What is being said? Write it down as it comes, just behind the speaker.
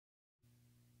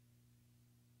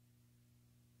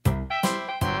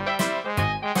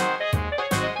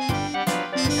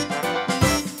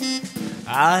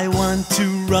I want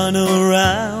to run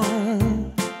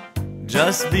around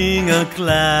just being a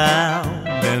clown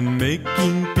and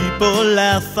making people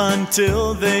laugh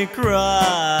until they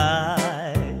cry.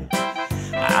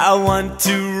 I want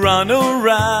to run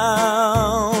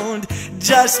around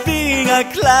just being a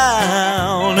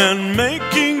clown and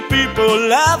making people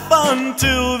laugh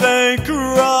until they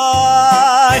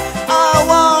cry. I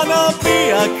wanna be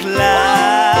a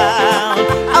clown.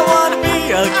 I wanna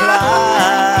be a clown.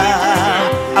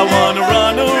 I wanna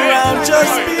run around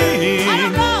just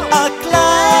being a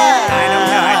clown.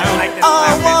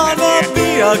 I wanna be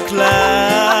a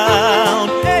clown.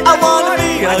 I wanna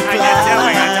be a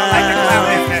clown.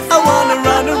 I wanna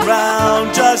run around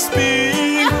just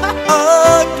being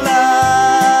a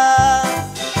clown.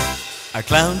 A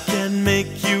clown can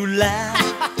make you laugh.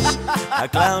 A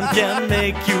clown can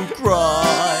make you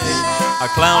cry. A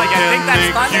clown can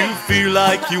make you feel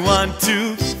like you want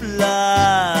to fly.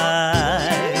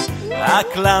 A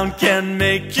clown can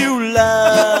make you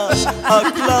laugh. A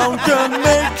clown can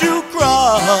make you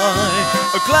cry.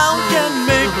 A clown can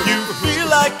make you feel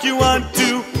like you want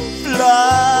to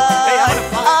fly.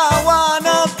 I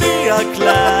wanna be a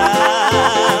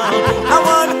clown. I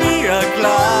wanna be a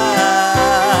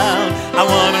clown. I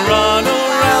wanna run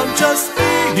around just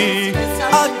being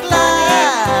a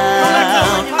clown.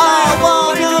 I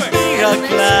wanna be a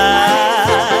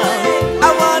clown. I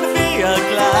wanna be a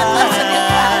clown.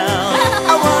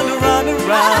 I wanna run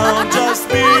around just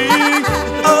being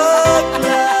a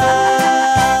clown.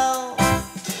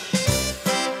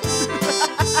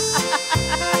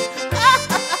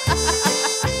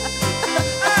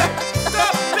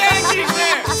 Stop banging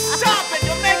there! Stop it!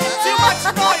 You're making too much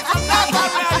noise! I'm not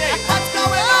ready! What's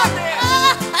going on here?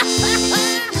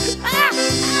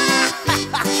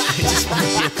 I just want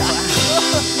to be a clown.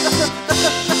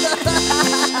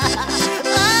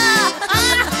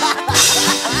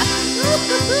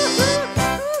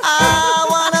 I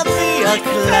wanna be a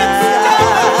clown.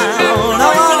 I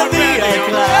wanna be a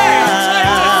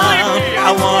clown.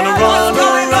 I wanna run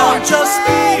around just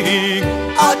being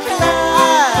a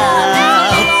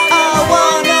clown. I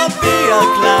wanna be a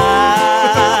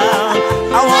clown.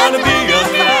 I wanna be a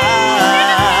clown.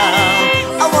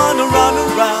 I wanna run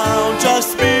around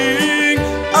just being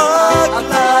a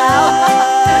clown.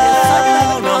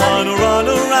 I wanna run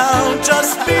around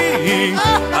just being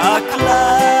a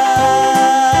clown.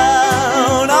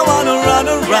 I wanna run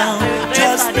around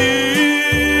just being